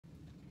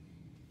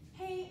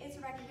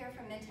Rebecca here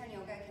from Midtown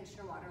Yoga,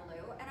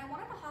 Kitchener-Waterloo, and I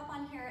wanted to hop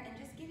on here and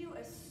just give you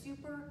a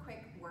super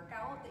quick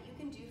workout that you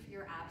can do for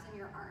your abs and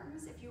your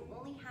arms if you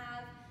only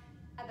have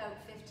about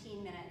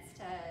 15 minutes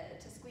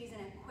to squeeze in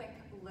a quick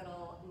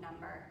little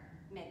number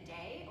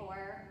midday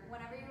or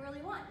whenever you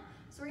really want.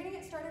 So we're gonna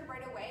get started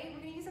right away.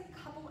 We're gonna use a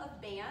couple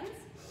of bands.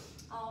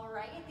 All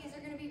right, these are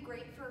gonna be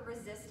great for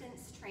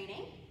resistance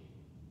training.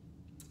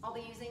 I'll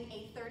be using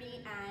a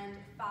 30 and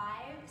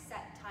 5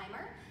 set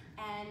timer,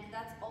 and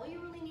that's all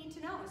you really need to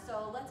know.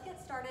 So let's get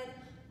started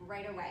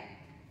right away.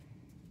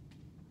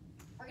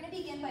 We're gonna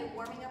begin by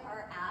warming up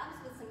our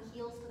abs with some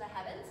heels to the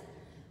heavens.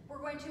 We're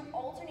going to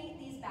alternate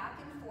these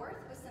back and forth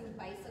with some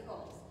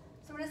bicycles.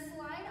 So we're gonna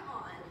slide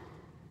on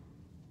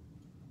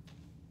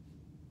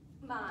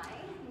my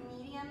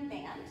medium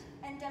band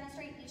and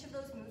demonstrate each of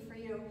those moves for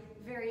you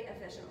very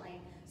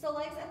efficiently. So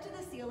legs up to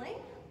the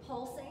ceiling,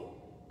 pulsing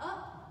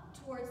up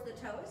towards the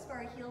toes for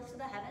our heels to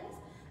the heavens.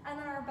 And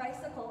then our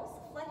bicycles,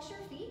 flex your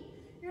feet.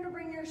 You're gonna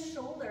bring your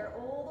shoulder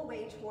all the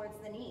way towards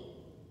the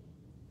knee.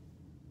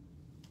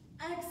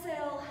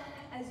 Exhale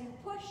as you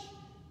push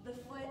the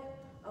foot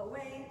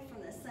away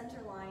from the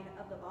center line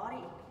of the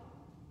body.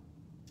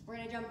 We're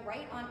gonna jump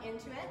right on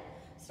into it,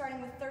 starting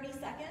with 30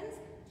 seconds,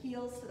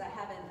 heels to the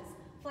heavens.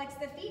 Flex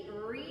the feet,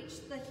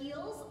 reach the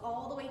heels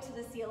all the way to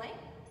the ceiling,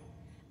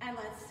 and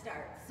let's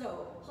start.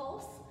 So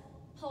pulse,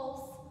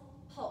 pulse,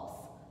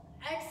 pulse.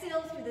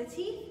 Exhale through the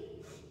teeth.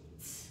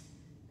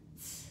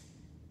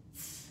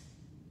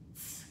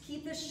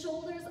 Keep the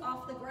shoulders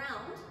off the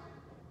ground.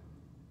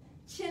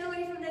 Chin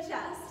away from the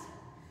chest,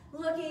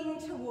 looking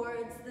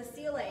towards the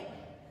ceiling.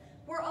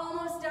 We're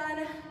almost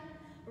done.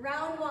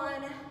 Round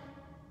one.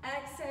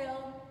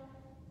 Exhale,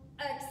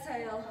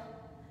 exhale,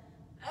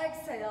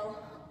 exhale.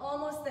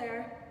 Almost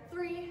there.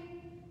 3,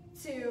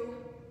 2,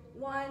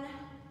 1.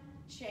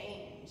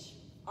 Change.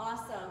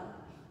 Awesome.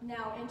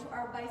 Now into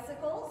our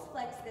bicycles.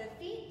 Flex the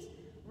feet.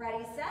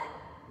 Ready, set,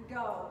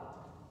 go.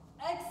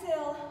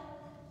 Exhale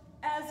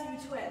as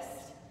you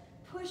twist.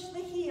 Push the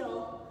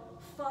heel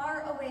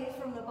far away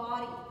from the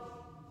body.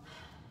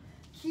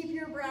 Keep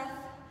your breath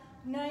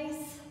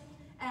nice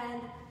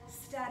and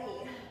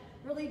steady.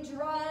 Really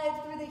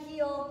drive through the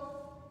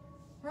heel.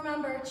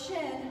 Remember,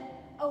 chin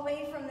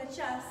away from the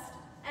chest.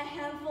 A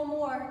handful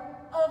more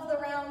of the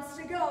rounds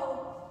to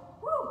go.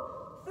 Woo.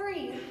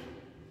 3,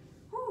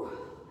 woo,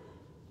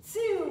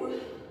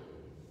 2,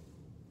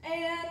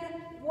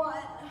 and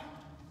 1.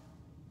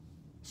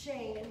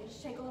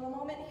 Change. Take a little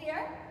moment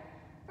here.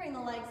 Bring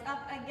the legs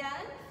up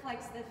again.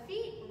 Flex the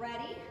feet.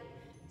 Ready,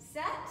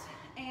 set,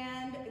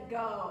 and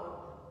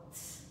go.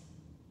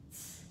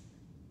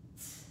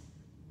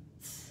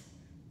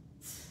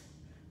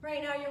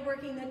 Right now you're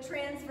working the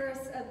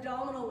transverse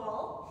abdominal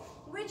wall,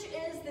 which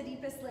is the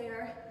deepest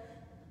layer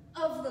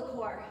of the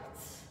core.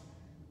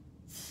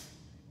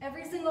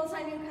 Every single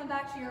time you come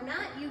back to your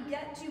mat, you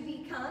get to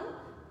become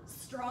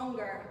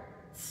stronger.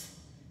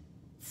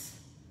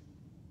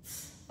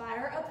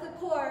 Fire up the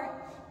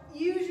core.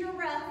 Use your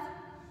breath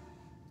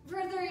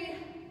for 3,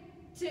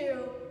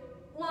 2,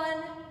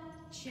 1.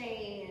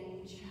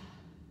 Change.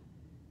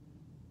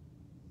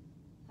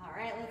 All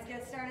right, let's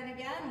get started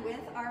again with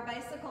our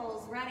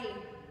bicycles. Ready,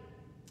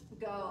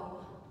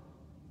 go.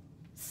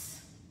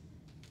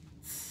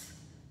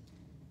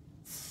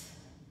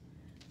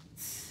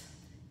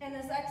 In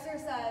this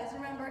exercise,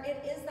 remember,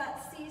 it is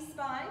that C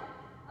spine.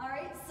 All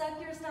right, suck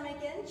your stomach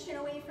in, chin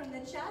away from the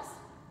chest,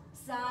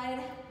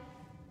 side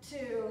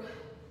to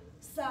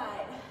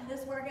side.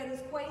 This workout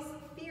is quite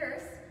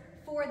fierce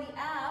for the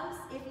abs.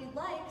 If you'd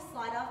like,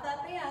 slide off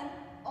that band.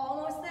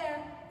 Almost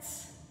there.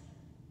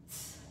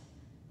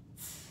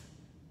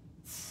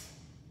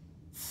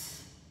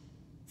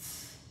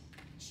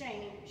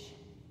 Change.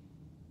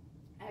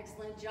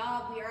 Excellent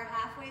job. We are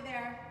halfway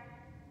there.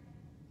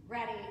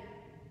 Ready.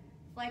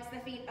 Flex the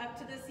feet up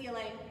to the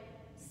ceiling.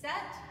 Set,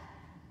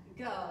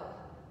 go.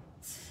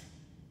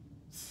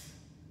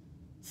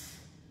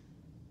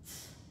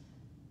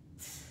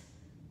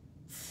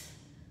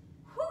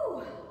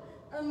 Whew.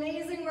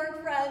 Amazing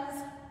work,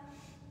 friends.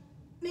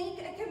 Make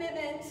a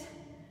commitment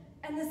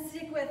and then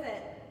stick with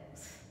it.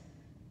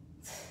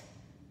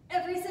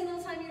 Every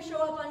single time you show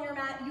up on your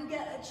mat, you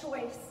get a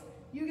choice.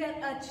 You get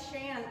a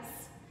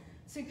chance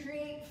to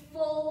create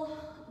full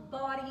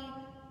body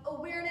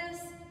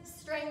awareness,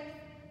 strength.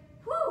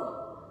 Whew.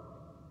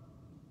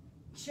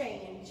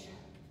 Change.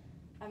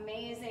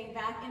 Amazing.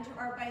 Back into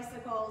our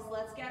bicycles.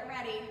 Let's get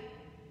ready.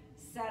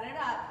 Set it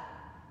up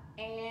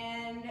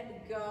and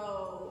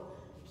go.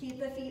 Keep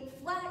the feet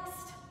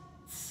flexed.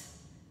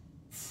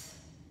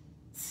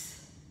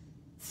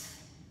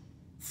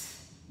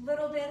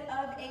 Little bit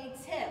of a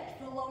tip.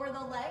 The lower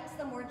the legs,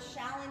 the more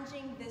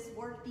challenging this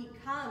work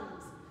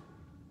becomes.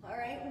 All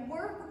right,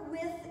 work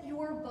with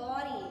your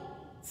body.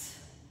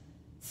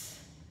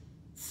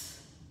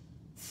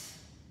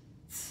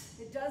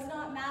 It does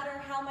not matter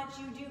how much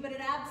you do, but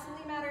it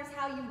absolutely matters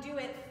how you do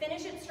it.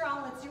 Finish it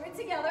strong. Let's do it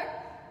together.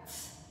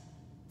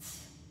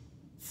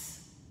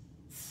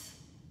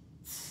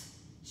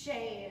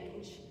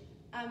 Change.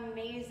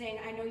 Amazing.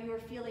 I know you were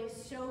feeling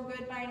so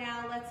good by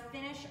now. Let's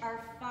finish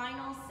our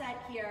final set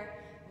here.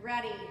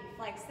 Ready,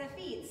 flex the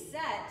feet,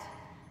 set,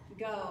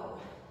 go.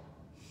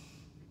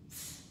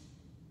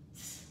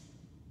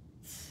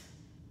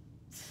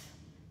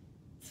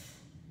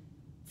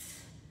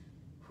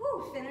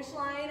 Whew, finish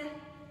line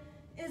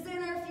is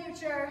in our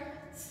future.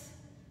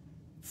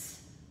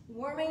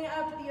 Warming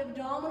up the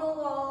abdominal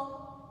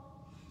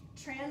wall,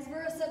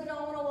 transverse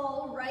abdominal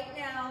wall right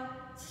now,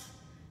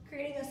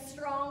 creating a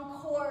strong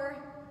core.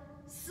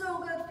 So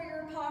good for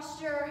your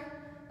posture,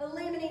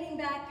 eliminating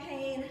back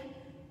pain,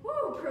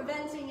 woo,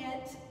 preventing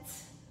it,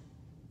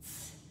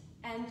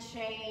 and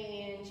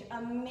change.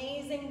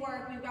 Amazing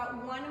work. We've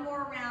got one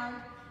more round.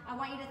 I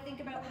want you to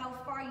think about how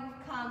far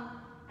you've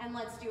come, and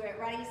let's do it.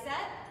 Ready,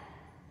 set,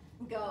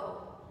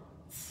 go.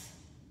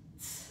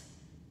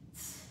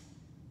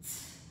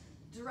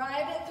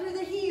 Drive it through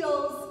the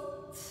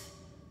heels,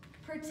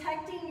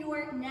 protecting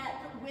your neck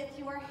with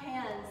your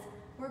hands.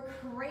 We're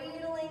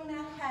cradling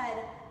the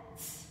head.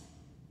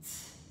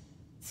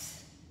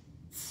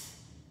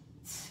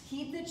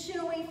 Keep the chin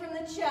away from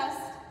the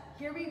chest.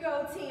 Here we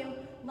go, team.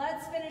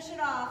 Let's finish it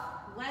off.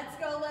 Let's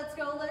go, let's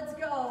go, let's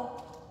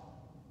go.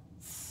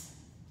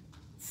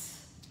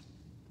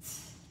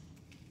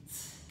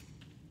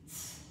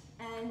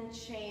 And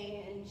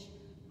change.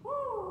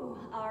 Woo.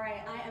 All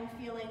right, I am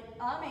feeling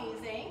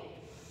amazing.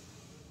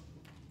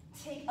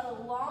 Take a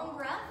long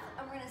breath,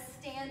 and we're gonna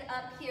stand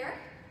up here.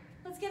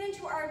 Let's get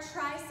into our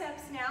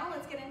triceps now.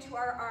 Let's get into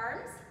our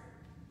arms.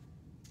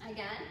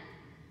 Again,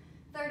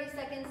 30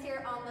 seconds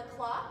here on the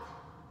clock.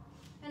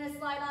 I'm gonna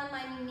slide on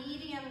my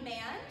medium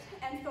band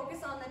and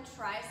focus on the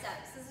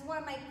triceps. This is one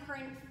of my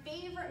current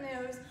favorite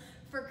moves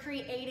for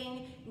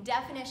creating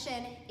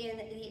definition in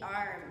the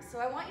arms. So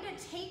I want you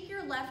to take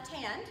your left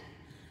hand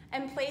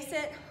and place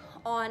it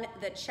on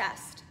the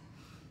chest.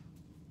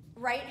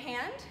 Right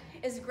hand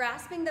is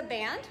grasping the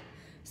band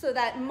so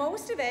that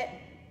most of it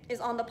is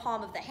on the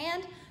palm of the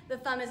hand, the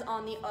thumb is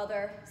on the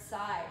other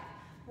side.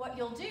 What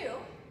you'll do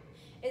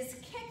is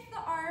kick the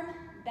arm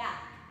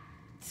back.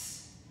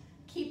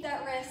 Keep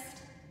that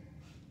wrist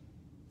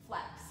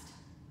flexed.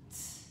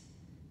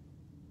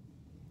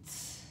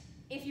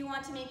 If you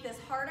want to make this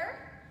harder,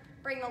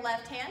 bring the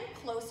left hand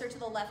closer to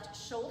the left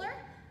shoulder.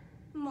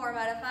 More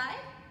modified,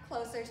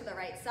 closer to the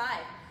right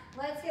side.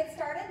 Let's get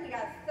started. We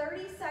got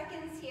 30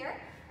 seconds here.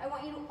 I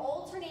want you to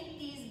alternate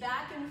these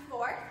back and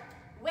forth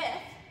with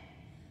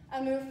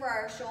a move for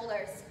our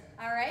shoulders.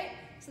 All right,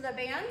 so the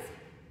band's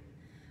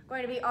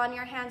going to be on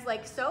your hands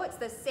like so. It's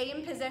the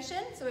same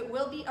position, so it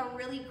will be a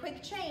really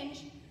quick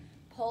change.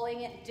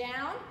 Pulling it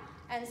down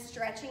and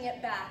stretching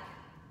it back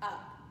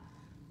up.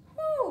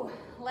 Woo!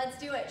 Let's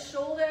do it.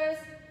 Shoulders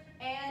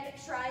and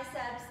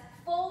triceps,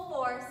 full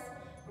force.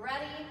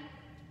 Ready,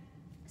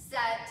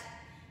 set,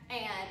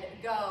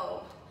 and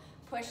go.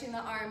 Pushing the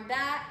arm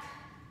back,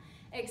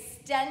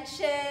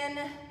 extension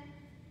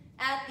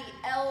at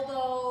the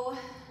elbow.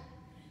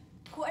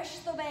 Push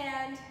the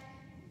band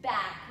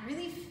back.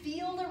 Really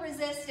feel the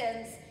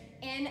resistance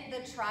in the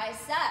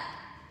tricep.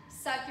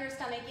 Suck your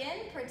stomach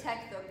in,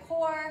 protect the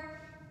core.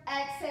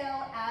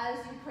 Exhale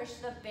as you push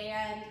the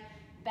band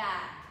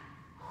back.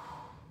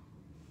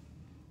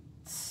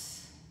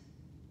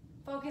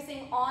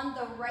 Focusing on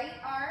the right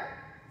arm,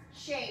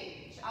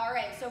 change. All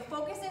right, so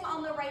focusing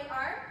on the right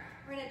arm,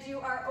 we're gonna do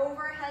our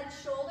overhead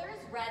shoulders.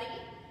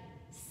 Ready,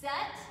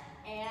 set,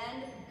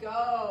 and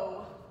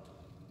go.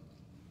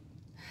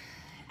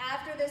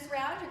 After this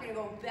round, you're gonna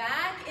go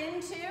back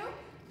into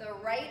the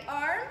right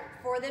arm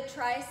for the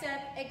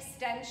tricep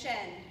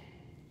extension.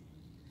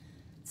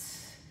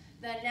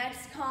 The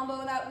next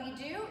combo that we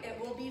do, it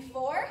will be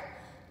for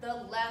the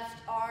left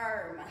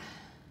arm.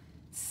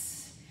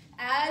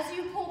 As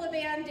you pull the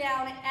band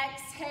down,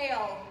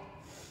 exhale.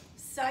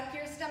 Suck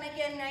your stomach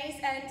in nice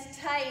and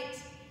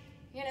tight.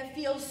 You're gonna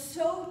feel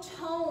so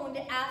toned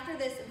after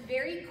this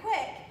very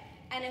quick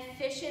and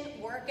efficient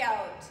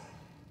workout.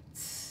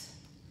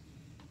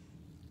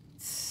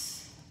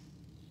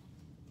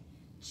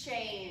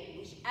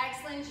 Change.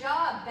 Excellent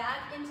job.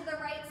 Back into the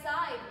right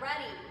side.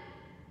 Ready,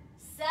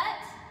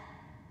 set,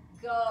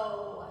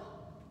 go.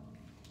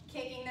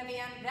 Kicking the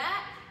band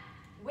back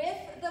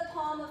with the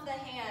palm of the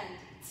hand.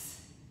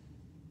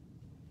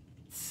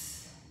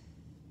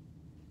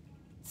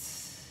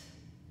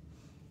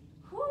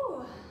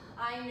 Whew.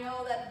 I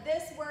know that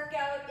this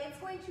workout, it's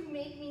going to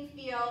make me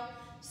feel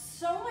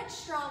so much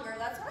stronger.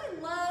 That's what I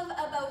love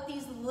about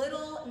these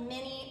little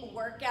mini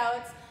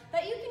workouts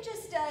that you can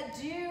just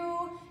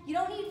do. You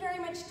don't need very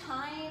much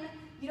time.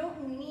 You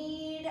don't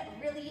need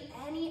really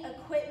any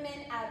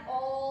equipment at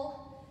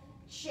all.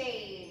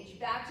 Change.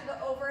 Back to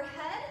the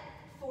overhead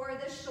for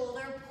the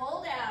shoulder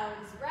pull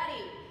downs.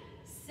 Ready,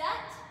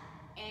 set,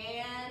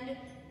 and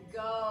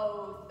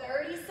go.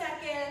 30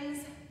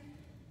 seconds.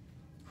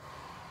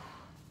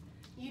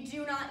 You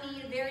do not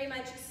need very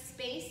much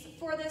space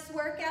for this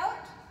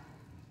workout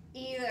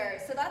either.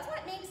 So that's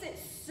what makes it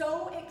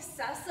so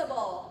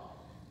accessible.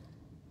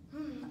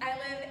 I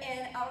live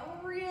in a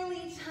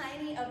really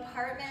tiny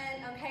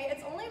apartment, okay?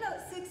 It's only about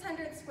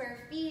 600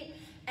 square feet,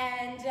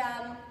 and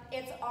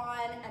it's on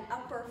an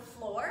upper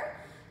floor.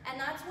 And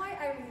that's why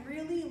I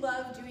really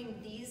love doing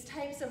these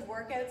types of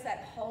workouts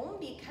at home,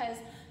 because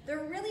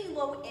they're really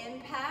low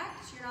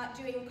impact. You're not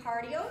doing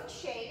cardio.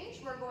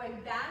 Change. We're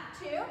going back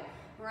to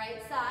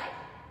right side.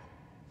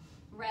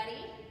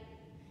 Ready,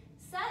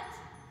 set,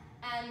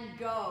 and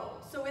go.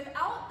 So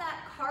without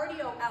that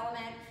cardio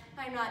element,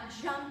 I'm not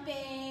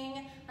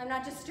jumping, I'm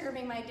not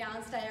disturbing my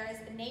downstairs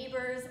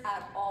neighbors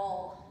at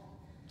all.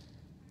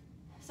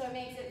 So it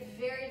makes it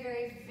very,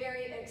 very,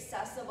 very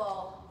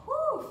accessible.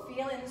 Whew,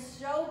 feeling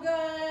so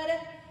good,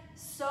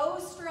 so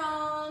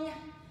strong.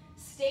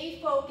 Stay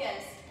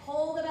focused,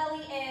 pull the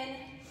belly in,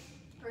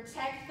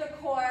 protect the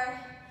core,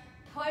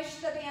 push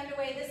the band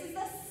away. This is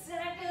the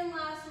second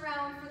last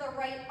round for the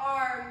right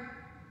arm.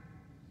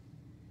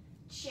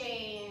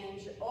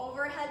 Change,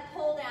 overhead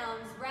pull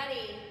downs,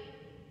 ready,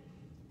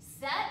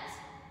 set,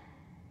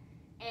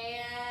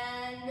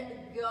 and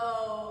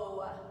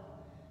go.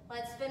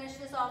 Let's finish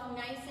this off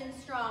nice and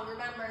strong.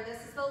 Remember,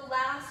 this is the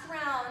last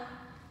round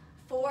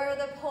for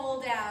the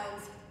pull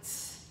downs.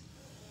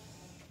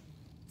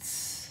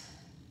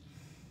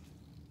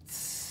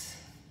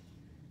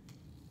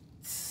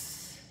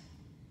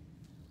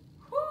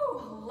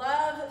 Whew,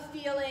 love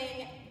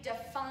feeling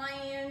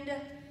defined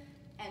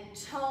and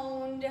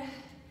toned,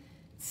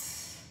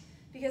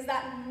 because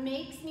that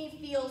makes me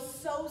feel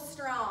so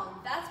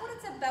strong. That's what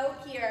it's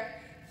about here.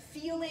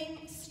 Feeling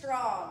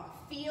strong,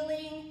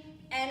 feeling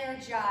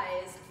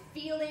energized,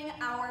 feeling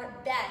our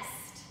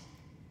best.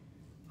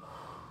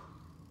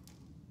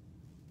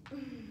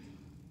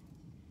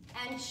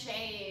 And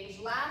change.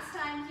 Last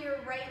time here,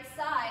 right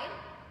side.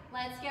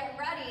 Let's get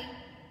ready.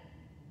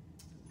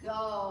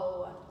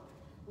 Go.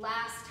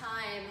 Last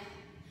time.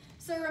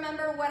 So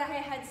remember what I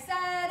had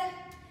said.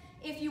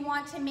 If you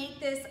want to make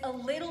this a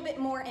little bit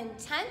more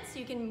intense,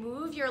 you can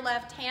move your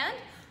left hand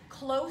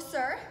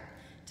closer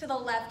to the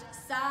left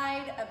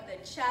side of the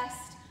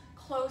chest,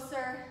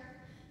 closer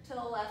to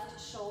the left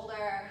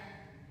shoulder.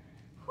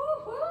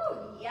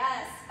 Woo-hoo,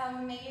 yes,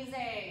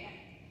 amazing.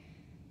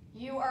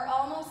 You are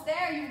almost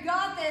there, you've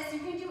got this, you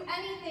can do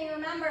anything.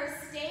 Remember,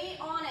 stay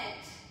on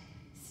it,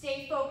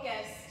 stay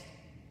focused,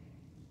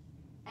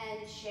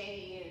 and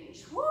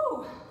change.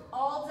 Woo,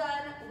 all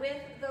done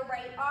with the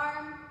right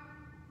arm.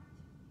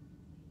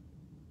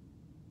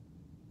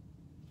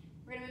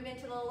 We're gonna move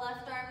into the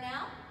left arm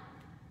now,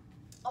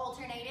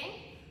 alternating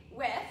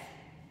with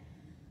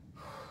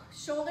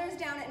shoulders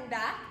down and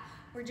back.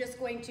 We're just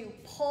going to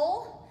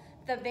pull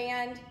the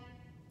band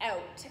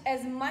out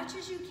as much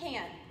as you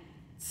can.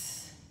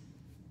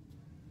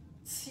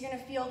 You're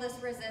gonna feel this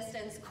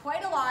resistance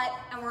quite a lot,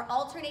 and we're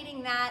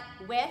alternating that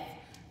with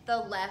the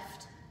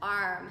left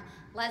arm.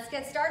 Let's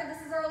get started.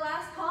 This is our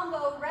last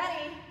combo.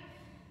 Ready?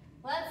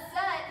 Let's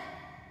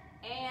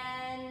set,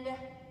 and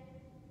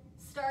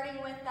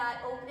starting with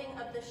that opening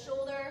of the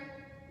shoulder,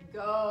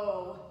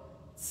 go.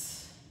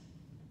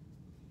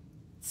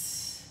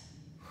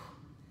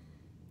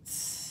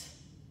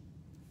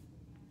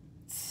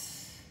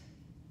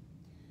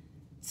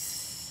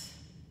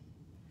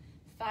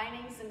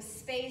 Finding some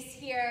space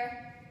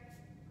here.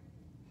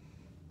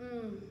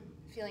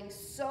 Feeling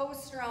so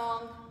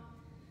strong,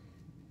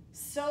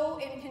 so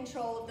in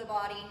control of the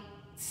body.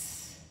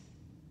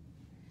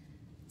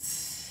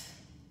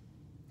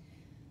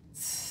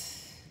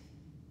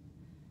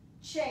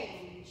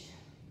 Change.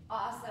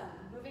 Awesome.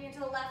 Moving into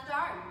the left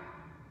arm.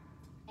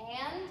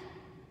 And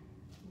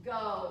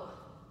go.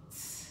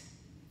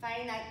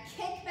 Finding that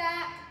kick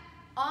back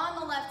on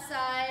the left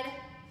side.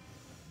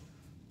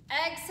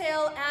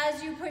 Exhale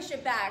as you push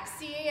it back.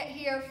 See it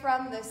here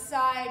from the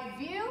side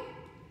view.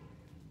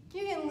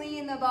 You can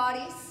lean the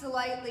body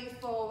slightly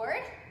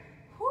forward.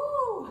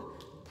 Whoo.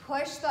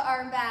 Push the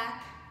arm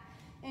back.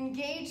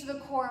 Engage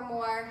the core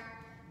more.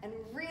 And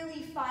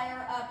really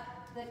fire up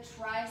the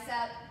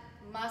tricep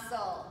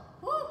muscle.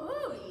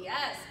 Woo-hoo,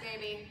 yes,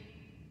 baby.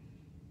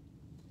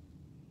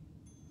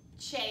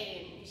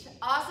 Change.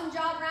 Awesome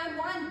job, round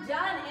one,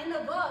 done in the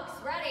books.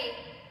 Ready,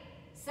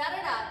 set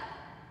it up,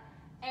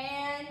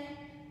 and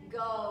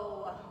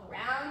go.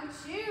 Round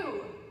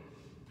two,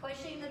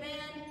 pushing the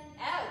band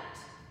out,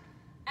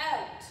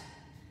 out,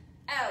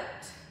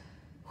 out.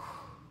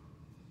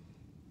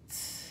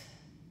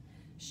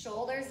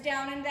 Shoulders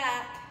down and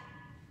back,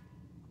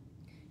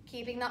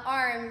 keeping the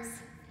arms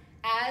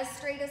as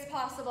straight as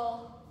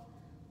possible.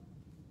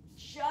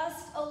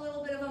 Just a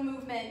little bit of a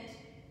movement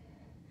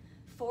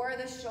for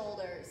the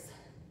shoulders.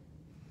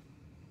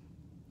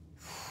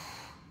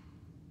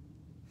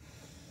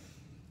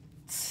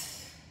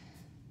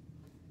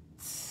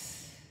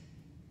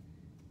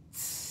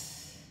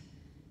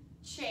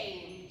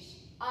 Change.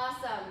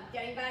 Awesome.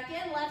 Getting back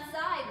in, left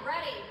side.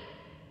 Ready,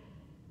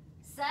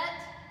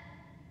 set,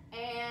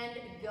 and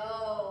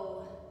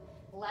go.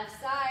 Left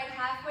side,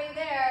 halfway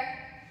there.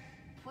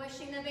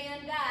 Pushing the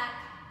band back.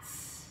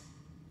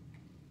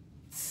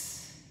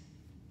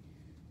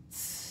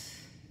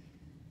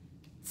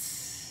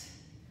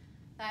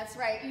 That's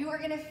right. You are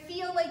going to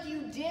feel like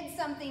you did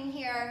something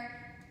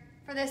here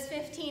for this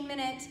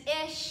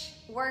 15-minute-ish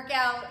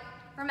workout.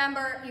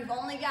 Remember, you've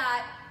only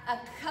got a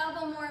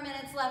couple more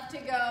minutes left to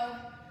go.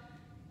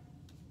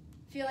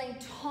 Feeling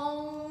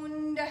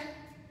toned,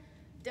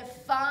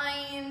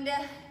 defined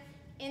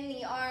in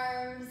the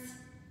arms.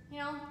 You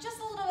know, just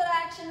a little bit of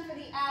action for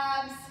the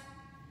abs.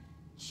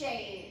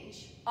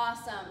 Change.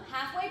 Awesome.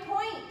 Halfway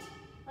point.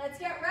 Let's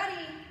get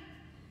ready.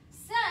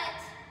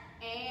 Set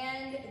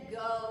and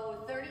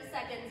go. 30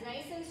 seconds.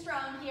 Nice and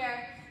strong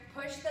here.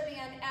 Push the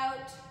band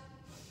out,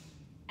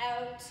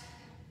 out,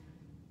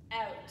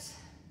 out.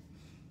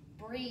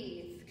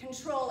 Breathe.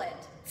 Control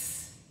it.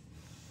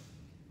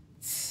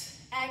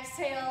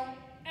 Exhale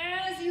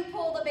as you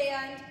pull the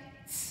band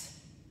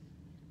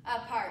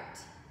apart.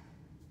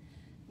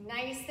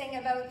 Nice thing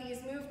about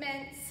these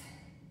movements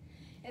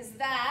is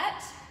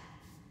that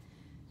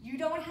you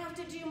don't have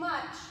to do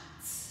much.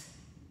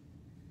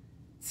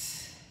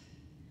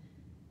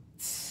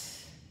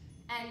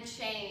 And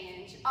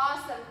change.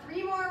 Awesome.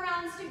 3 more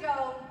rounds to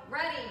go.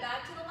 Ready.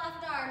 Back to the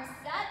left arm.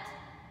 Set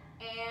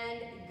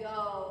and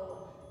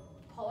go.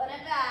 Pulling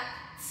it back.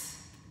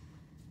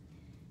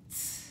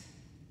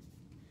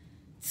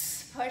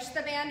 Push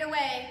the band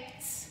away.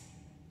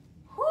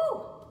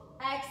 Whew.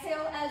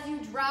 Exhale as you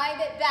drive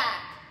it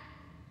back.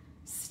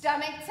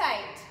 Stomach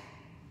tight.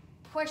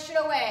 Push it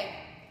away.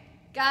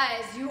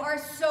 Guys, you are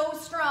so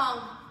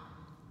strong.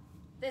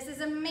 This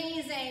is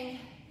amazing.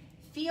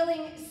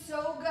 Feeling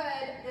so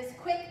good. This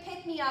quick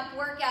pick-me-up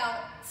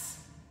workout.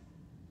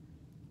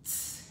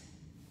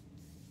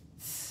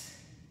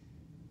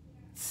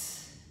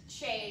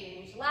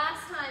 Change.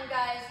 Last time,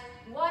 guys.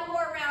 1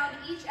 more round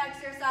each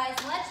exercise.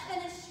 Let's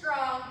finish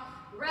strong.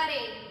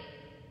 Ready,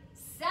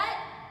 set,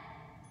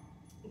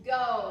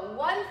 go.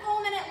 1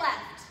 full minute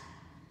left.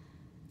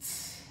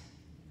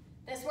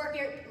 This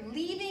workout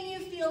leaving you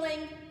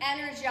feeling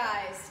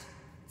energized,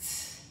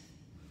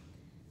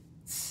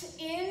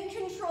 in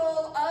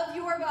control of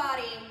your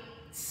body.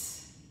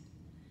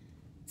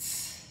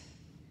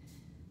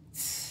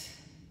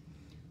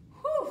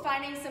 Whew,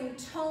 finding some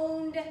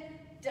toned,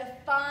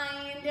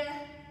 defined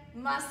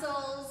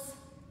muscles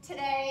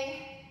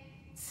today.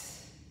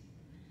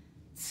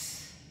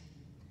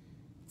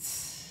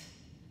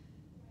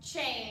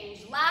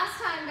 Change.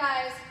 Last time,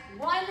 guys.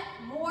 1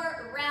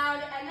 more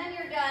round, and then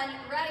you're done.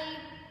 Ready,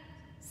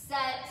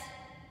 set,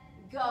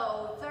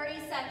 go. 30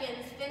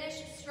 seconds.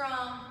 Finish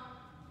strong.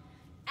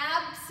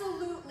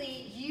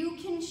 Absolutely, you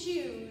can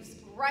choose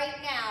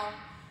right now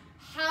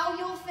how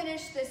you'll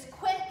finish this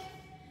quick,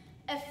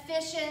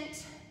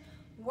 efficient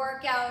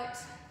workout.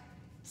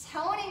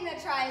 Toning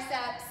the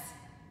triceps,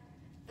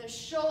 the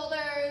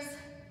shoulders.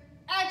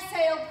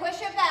 Exhale,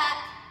 push it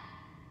back.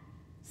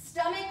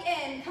 Stomach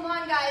in. Come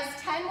on, guys.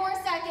 10 more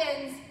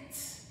seconds.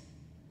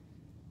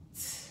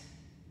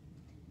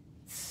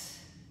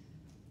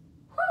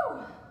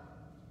 Whew.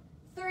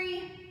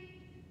 3,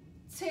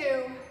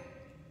 2,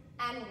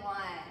 and 1.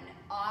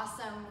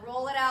 Awesome.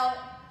 Roll it out.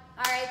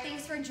 All right,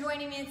 thanks for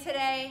joining me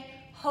today.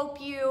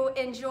 Hope you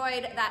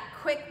enjoyed that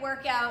quick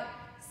workout.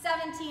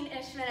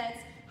 17-ish minutes.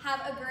 Have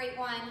a great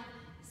one.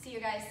 See you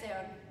guys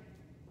soon.